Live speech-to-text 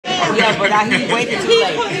Yeah, but he waited too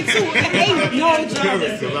late. He put it to 8. No,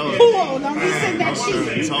 Jarvis. Pull. Don't be sitting that shit.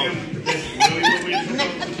 Get him.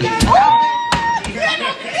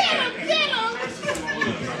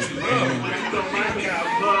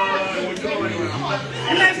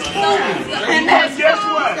 And guess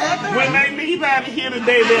what? When they leave out of here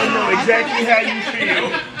today, they'll know exactly how you feel.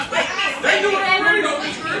 They knew it already.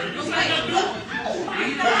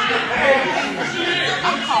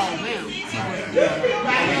 I'm calling them.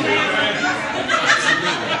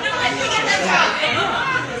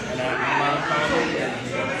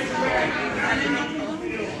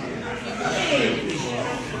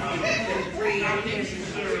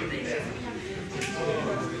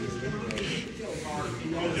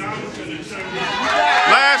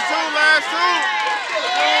 Last two.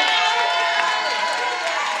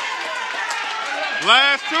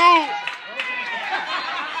 Last two.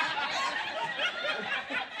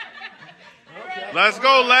 Let's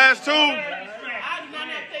go, last two.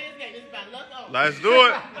 Let's do it. All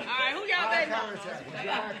right, who y'all betting on?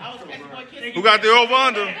 Who got the over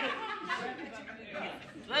under?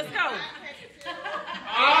 Let's go.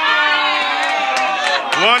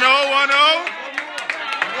 1-0.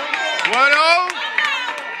 1-0.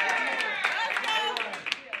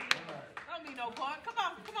 Don't be no part. Come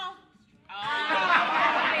on.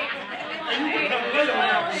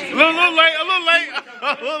 A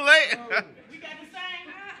little late. We got the same?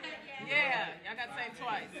 Yeah, y'all got the same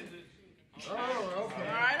twice. Oh, okay.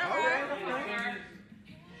 All right.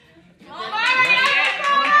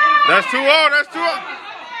 That's 2-0. That's 2-0.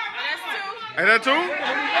 That's two. Ain't that 2?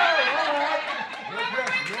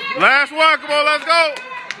 Last one. Come on, let's go.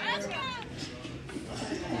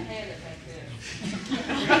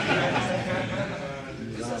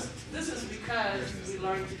 This is because we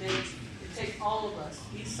learned today it takes all of us,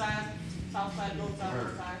 east side, south side, north side,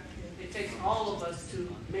 west side, it takes all of us to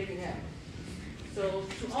make it happen. So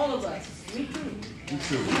to all of us, me too.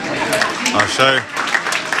 Ashe.